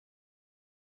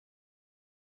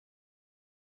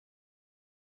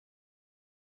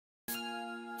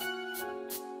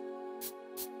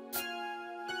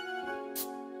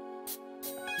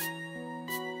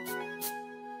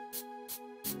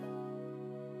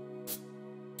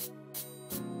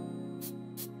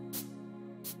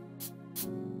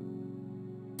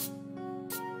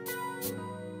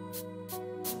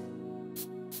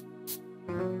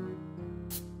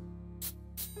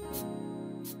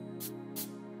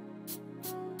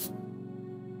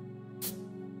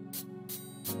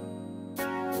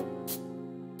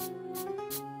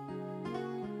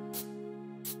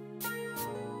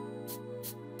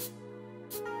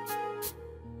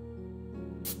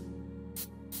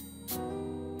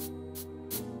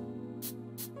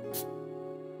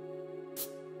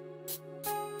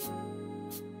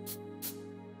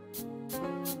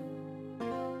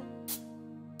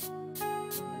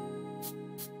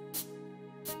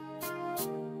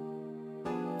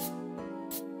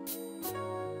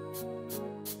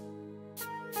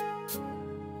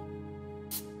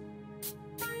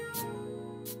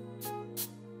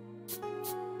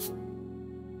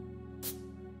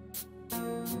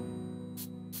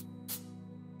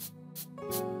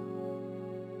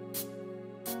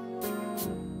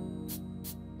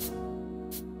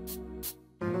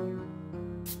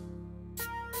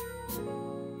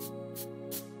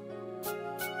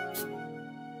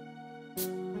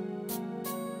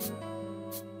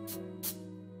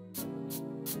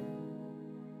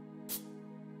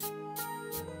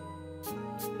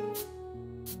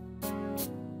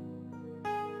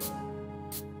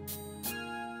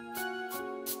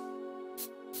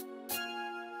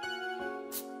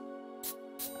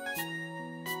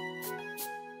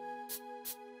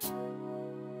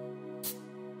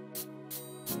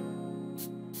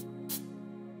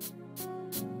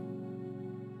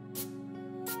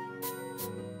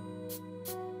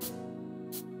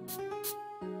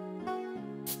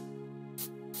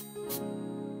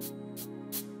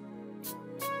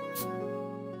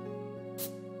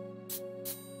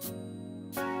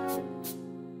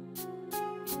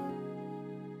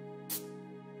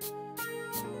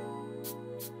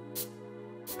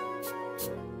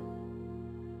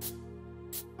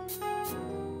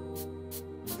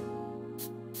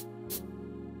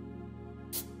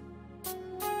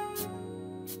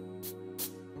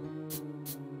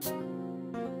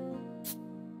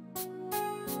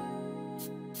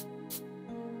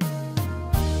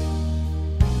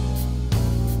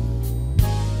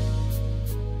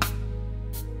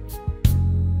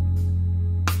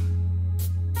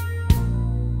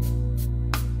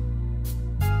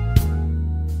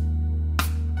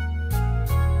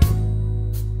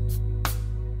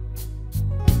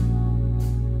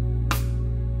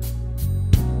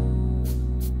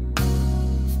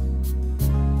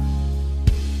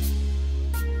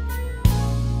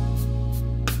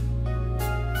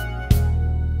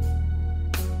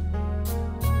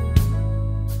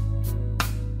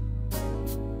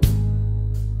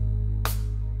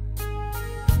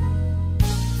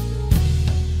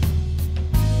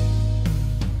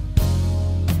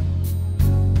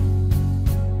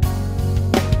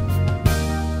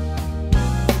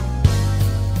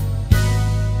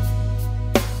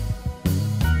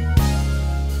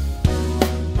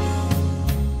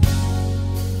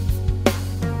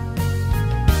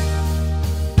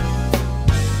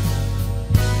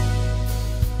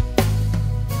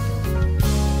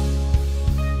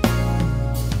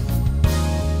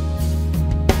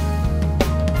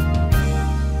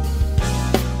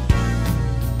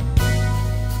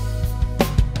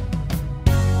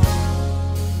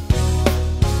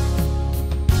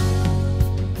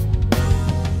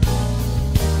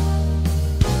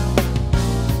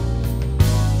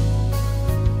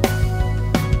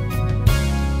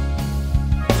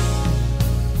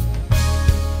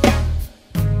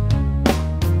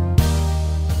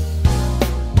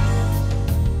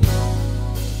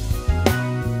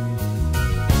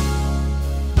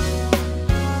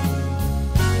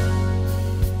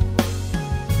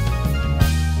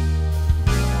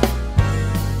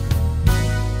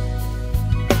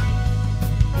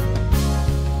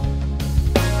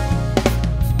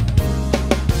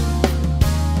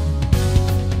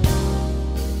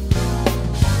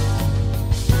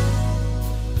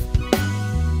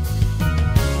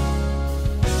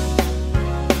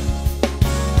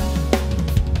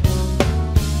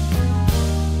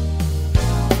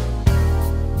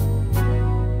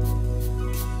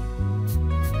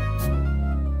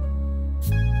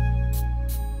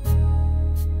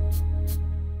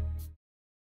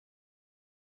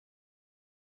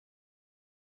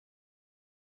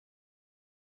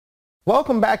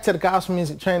Welcome back to the Gospel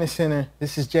Music Training Center.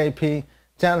 This is JP,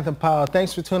 Jonathan Powell.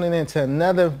 Thanks for tuning in to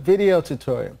another video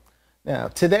tutorial. Now,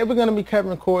 today we're going to be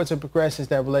covering chords and progressions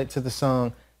that relate to the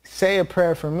song Say a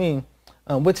Prayer for Me,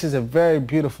 which is a very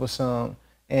beautiful song.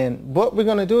 And what we're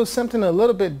going to do is something a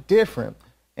little bit different.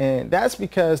 And that's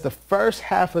because the first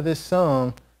half of this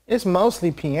song is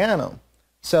mostly piano.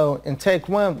 So in take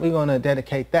one, we're going to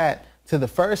dedicate that to the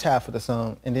first half of the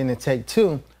song. And then in take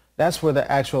two, that's where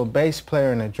the actual bass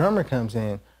player and the drummer comes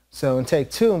in. So in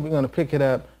take two, we're going to pick it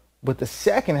up with the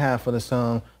second half of the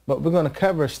song, but we're going to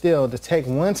cover still the take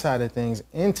one side of things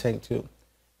in take two.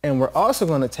 And we're also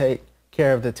going to take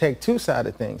care of the take two side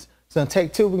of things. So in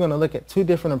take two, we're going to look at two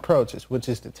different approaches, which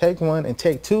is the take one and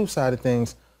take two side of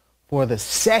things for the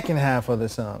second half of the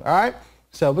song. All right?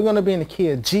 So we're going to be in the key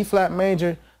of G flat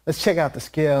major. Let's check out the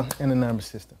scale and the number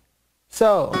system.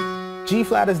 So G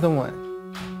flat is the 1.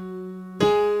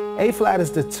 A flat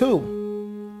is the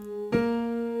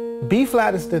 2. B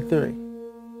flat is the 3.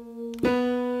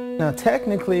 Now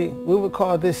technically we would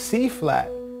call this C flat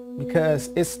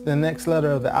because it's the next letter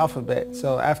of the alphabet.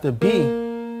 So after B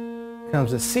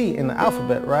comes a C in the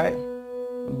alphabet, right?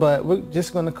 But we're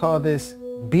just going to call this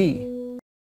B.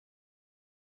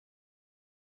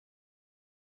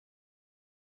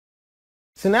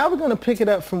 So now we're going to pick it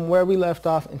up from where we left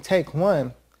off in take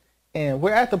one. And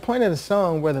we're at the point of the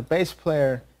song where the bass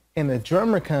player and the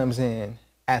drummer comes in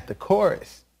at the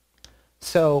chorus.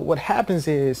 So what happens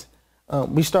is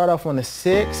we start off on the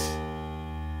 6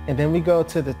 and then we go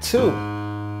to the 2.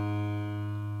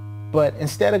 But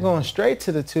instead of going straight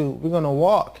to the 2, we're going to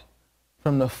walk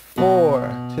from the 4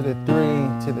 to the 3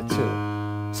 to the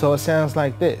 2. So it sounds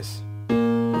like this.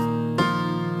 From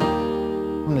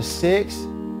the 6,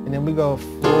 and then we go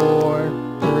 4,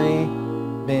 3,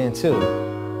 then 2.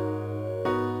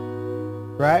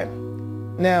 Right?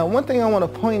 Now, one thing I want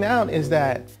to point out is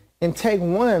that in take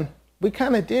 1, we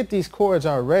kind of did these chords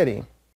already.